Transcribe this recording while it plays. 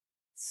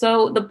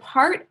So the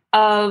part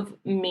of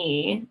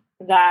me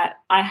that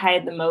I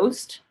hide the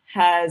most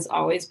has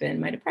always been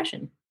my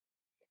depression.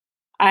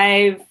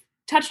 I've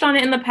touched on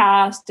it in the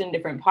past in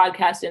different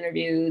podcast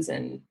interviews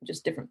and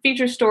just different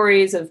feature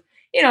stories of,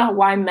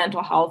 why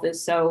mental health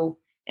is so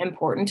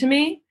important to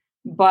me,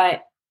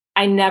 but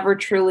I never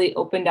truly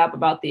opened up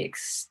about the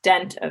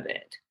extent of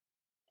it.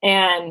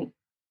 And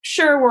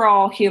sure, we're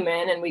all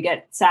human and we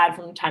get sad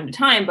from time to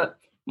time, but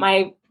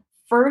my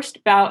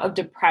first bout of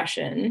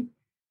depression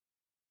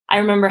I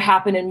remember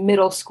happened in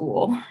middle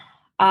school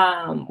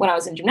when I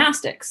was in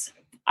gymnastics.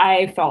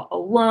 I felt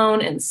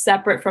alone and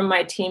separate from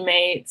my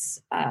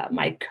teammates.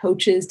 My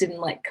coaches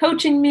didn't like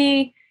coaching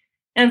me.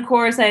 And of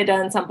course, I had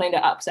done something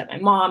to upset my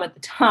mom at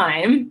the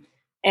time.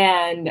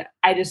 And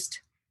I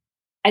just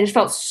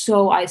felt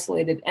so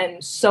isolated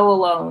and so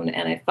alone.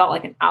 And I felt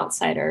like an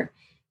outsider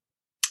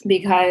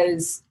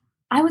because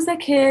I was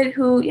that kid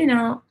who,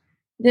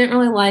 didn't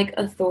really like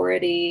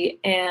authority,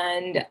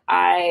 and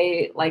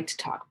I like to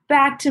talk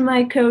back to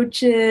my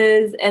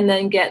coaches and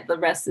then get the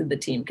rest of the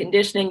team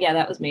conditioning. Yeah,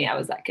 that was me. I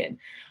was that kid.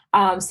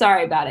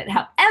 Sorry about it.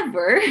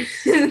 However,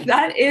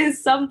 that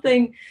is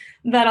something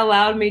that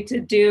allowed me to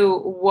do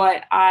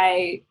what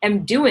I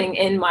am doing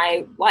in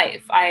my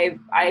life. I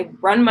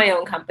run my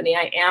own company.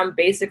 I am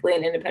basically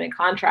an independent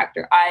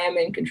contractor. I am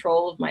in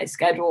control of my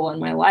schedule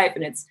and my life,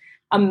 and it's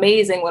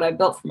amazing what I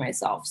built for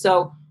myself.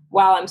 So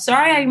while I'm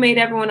sorry I made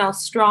everyone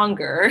else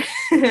stronger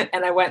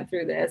and I went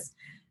through this,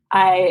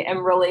 I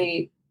am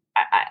really,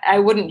 I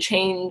wouldn't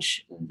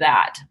change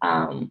that.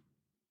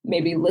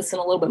 Maybe listen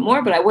a little bit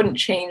more, but I wouldn't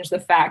change the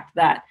fact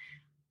that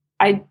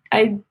I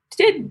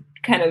did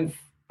kind of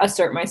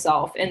assert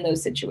myself in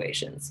those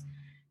situations.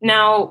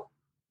 Now,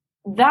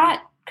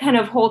 that kind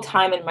of whole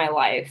time in my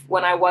life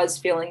when I was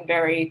feeling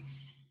very,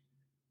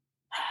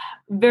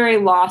 very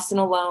lost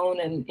and alone,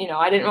 and,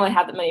 I didn't really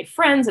have that many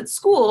friends at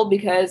school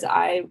because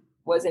I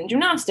was in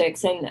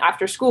gymnastics, and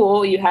after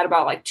school you had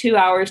about like 2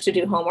 hours to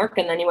do homework,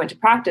 and then you went to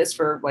practice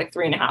for like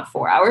 3.5,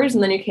 4 hours,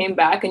 and then you came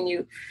back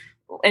and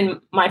in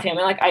my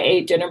family, like I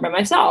ate dinner by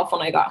myself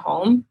when I got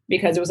home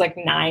because it was like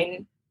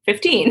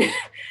 9:15.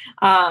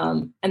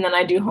 And then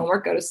I do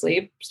homework, go to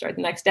sleep, start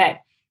the next day.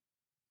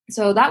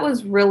 So that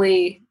was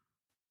really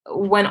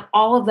when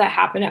all of that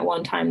happened at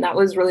one time. That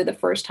was really the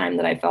first time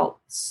that I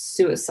felt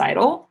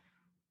suicidal.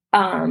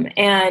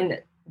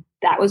 And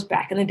that was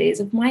back in the days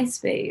of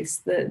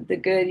MySpace, the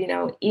good,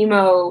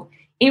 emo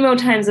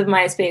times of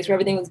MySpace where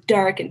everything was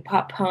dark and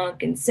pop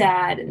punk and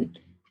sad and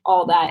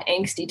all that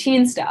angsty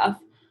teen stuff.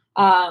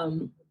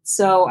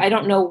 So I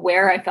don't know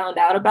where I found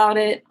out about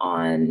it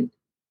on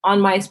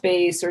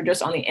MySpace or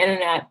just on the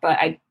internet, but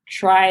I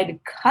tried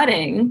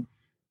cutting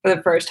for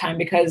the first time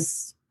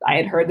because I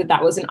had heard that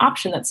that was an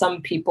option that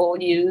some people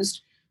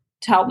used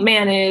to help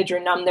manage or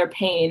numb their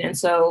pain. And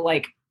so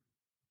like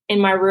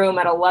in my room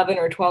at 11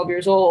 or 12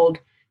 years old,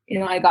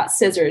 I got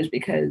scissors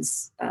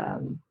because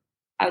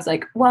I was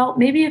like, well,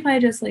 maybe if I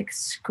just like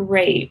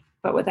scrape,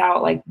 but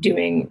without like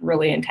doing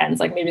really intense,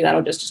 like maybe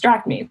that'll just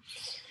distract me.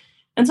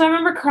 And so I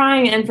remember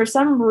crying, and for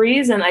some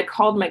reason I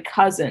called my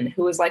cousin,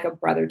 who was like a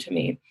brother to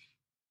me.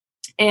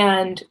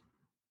 And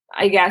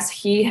I guess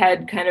he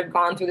had kind of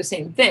gone through the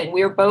same thing.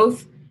 We were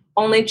both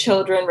only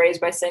children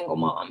raised by single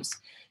moms.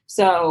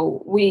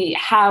 So we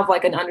have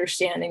like an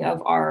understanding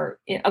of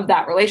of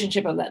that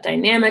relationship, of that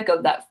dynamic,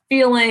 of that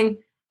feeling.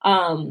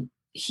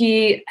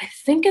 I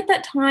think at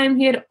that time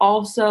he had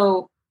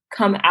also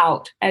come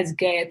out as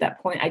gay at that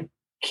point. I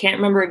can't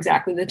remember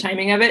exactly the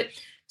timing of it.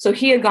 So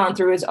he had gone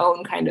through his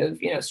own kind of,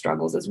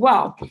 struggles as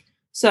well.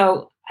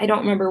 So I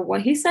don't remember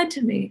what he said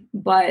to me,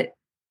 but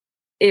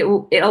it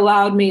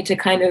allowed me to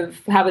kind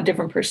of have a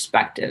different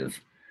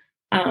perspective.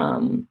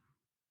 And,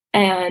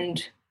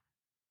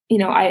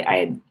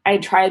 I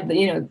tried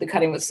the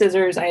cutting with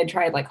scissors. I had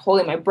tried like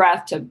holding my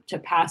breath to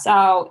pass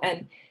out.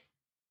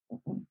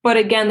 But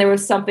again, there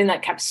was something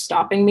that kept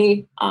stopping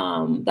me,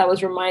 that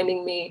was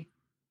reminding me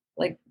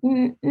like,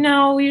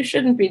 no, you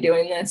shouldn't be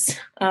doing this.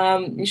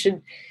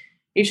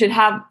 You should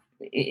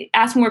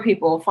ask more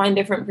people, find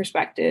different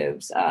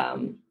perspectives,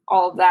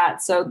 all of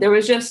that. So there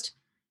was just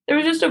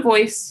a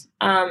voice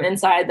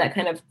inside that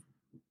kind of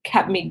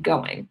kept me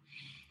going.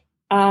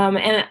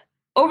 And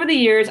over the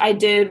years, I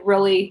did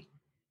really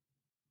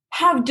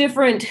have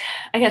different,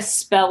 I guess,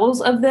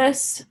 spells of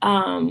this.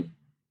 I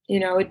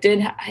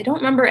don't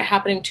remember it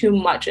happening too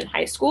much in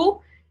high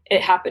school.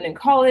 It happened in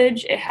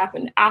college. It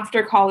happened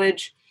after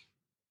college.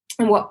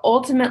 And what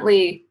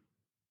ultimately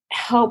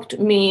helped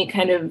me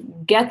kind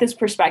of get this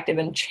perspective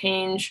and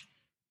change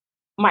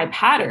my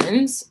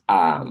patterns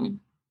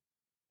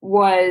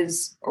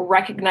was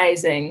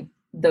recognizing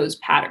those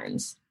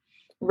patterns,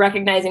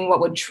 recognizing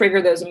what would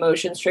trigger those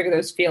emotions, trigger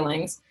those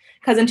feelings.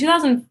 Because in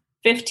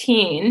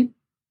 2015,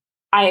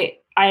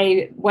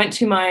 I went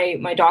to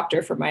my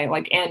doctor for my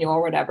like annual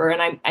or whatever,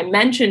 and I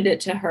mentioned it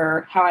to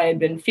her how I had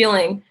been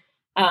feeling,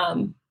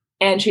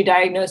 and she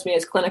diagnosed me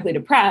as clinically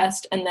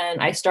depressed. And then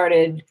I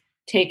started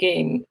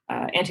taking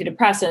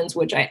antidepressants,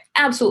 which I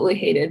absolutely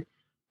hated.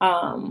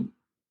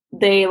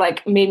 They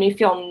like made me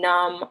feel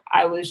numb.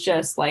 I was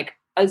just like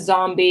a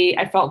zombie.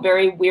 I felt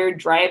very weird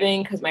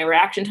driving because my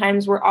reaction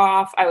times were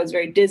off. I was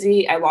very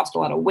dizzy. I lost a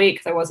lot of weight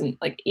because I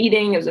wasn't like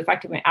eating. It was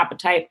affecting my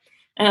appetite.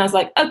 And I was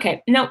like,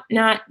 okay, nope,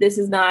 this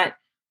is not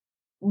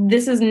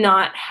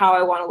how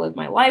I want to live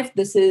my life.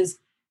 This is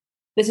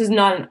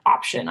not an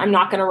option. I'm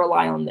not going to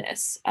rely on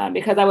this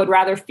because I would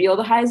rather feel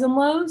the highs and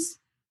lows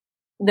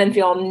than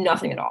feel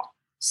nothing at all.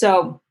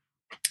 So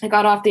I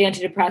got off the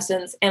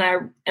antidepressants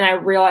and I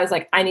realized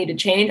like I need to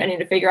change. I need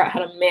to figure out how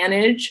to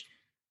manage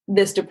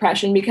this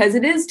depression because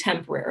it is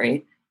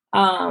temporary.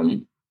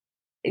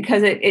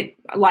 Because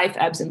life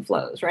ebbs and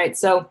flows, right?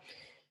 So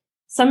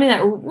something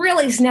that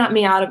really snapped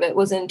me out of it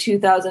was in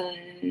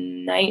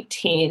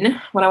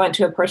 2019 when I went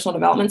to a personal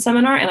development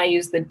seminar and I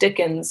used the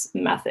Dickens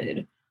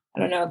method. I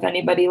don't know if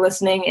anybody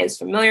listening is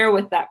familiar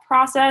with that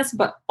process,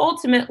 but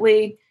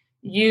ultimately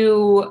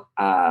you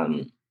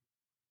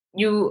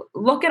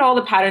look at all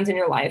the patterns in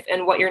your life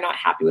and what you're not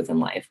happy with in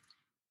life.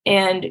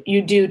 And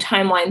you do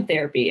timeline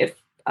therapy, if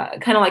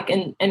kind of like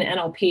in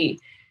NLP,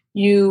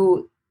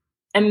 you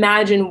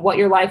imagine what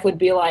your life would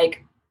be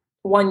like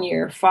 1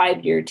 year,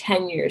 5 years,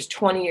 10 years,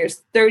 20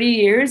 years, 30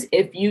 years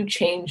if you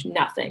change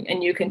nothing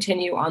and you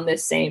continue on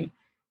this same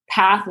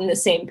path and the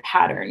same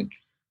pattern.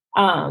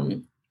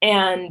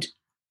 And,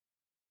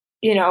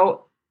 you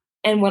know,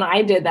 and when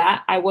I did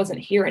that, I wasn't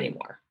here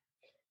anymore.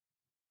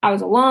 I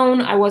was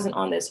alone. I wasn't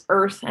on this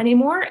earth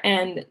anymore.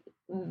 And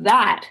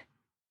that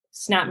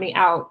snapped me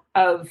out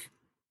of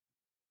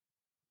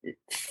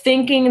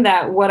thinking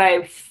that what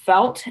I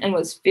felt and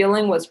was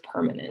feeling was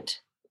permanent.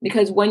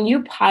 Because when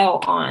you pile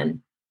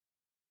on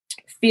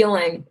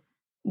feeling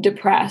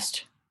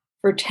depressed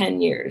for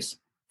 10 years,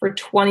 for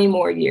 20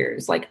 more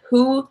years, like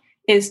who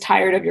is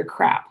tired of your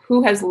crap?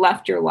 Who has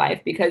left your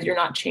life because you're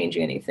not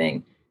changing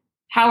anything?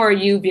 How are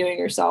you viewing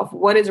yourself?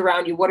 What is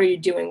around you? What are you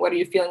doing? What are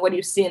you feeling? What do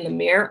you see in the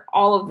mirror?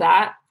 All of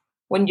that,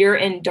 when you're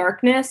in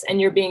darkness and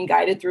you're being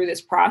guided through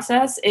this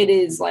process, it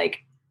is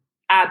like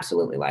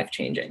absolutely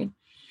life-changing.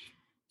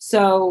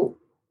 So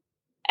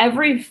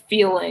every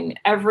feeling,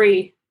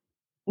 every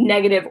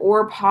negative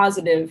or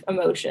positive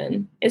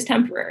emotion is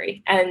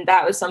temporary. And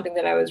that was something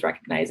that I was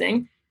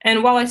recognizing.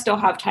 And while I still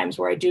have times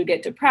where I do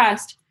get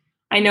depressed,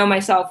 I know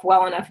myself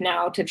well enough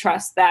now to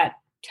trust that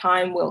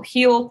time will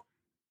heal.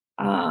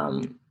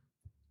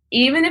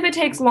 Even if it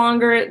takes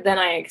longer than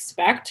I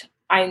expect,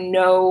 I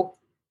know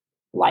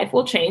life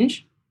will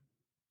change.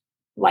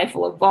 Life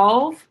will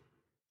evolve.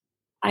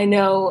 I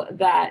know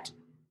that,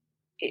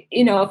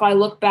 you know, if I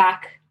look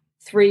back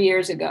 3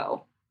 years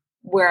ago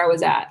where I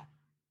was at,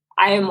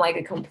 I am like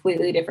a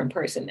completely different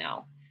person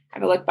now.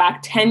 If I look back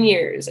 10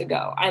 years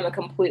ago, I'm a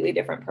completely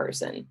different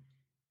person.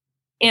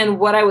 And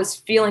what I was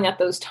feeling at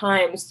those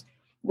times,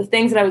 the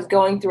things that I was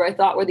going through, I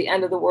thought were the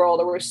end of the world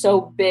or were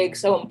so big,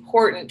 so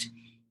important,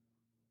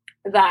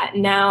 that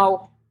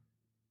now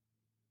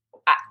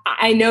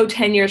I know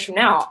 10 years from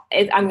now,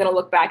 I'm going to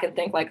look back and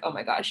think like, oh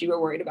my gosh, you were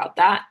worried about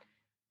that.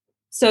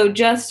 So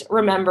just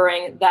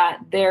remembering that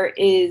there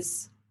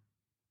is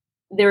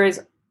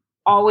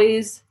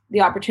always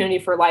the opportunity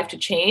for life to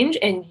change,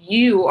 and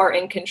you are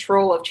in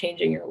control of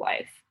changing your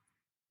life.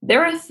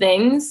 There are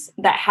things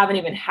that haven't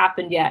even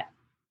happened yet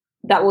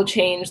that will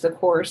change the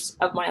course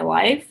of my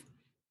life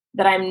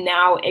that I'm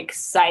now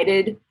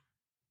excited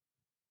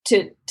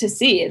to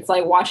see. It's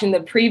like watching the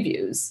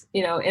previews,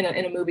 you know, in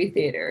a movie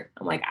theater.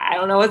 I'm like, I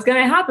don't know what's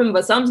going to happen,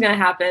 but something's going to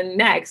happen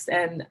next.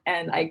 And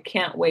I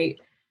can't wait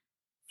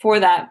for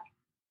that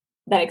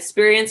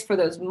experience, for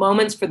those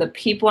moments, for the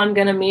people I'm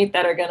going to meet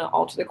that are going to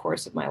alter the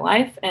course of my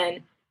life.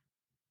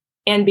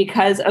 And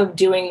because of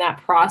doing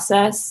that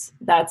process,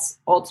 that's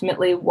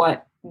ultimately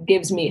what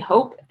gives me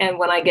hope. And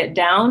when I get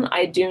down,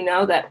 I do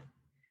know that,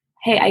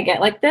 hey, I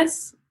get like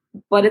this,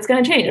 but it's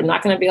going to change. I'm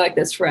not going to be like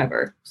this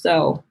forever.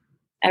 So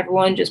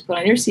everyone just put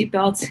on your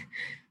seatbelts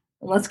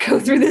and let's go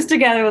through this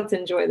together. Let's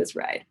enjoy this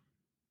ride.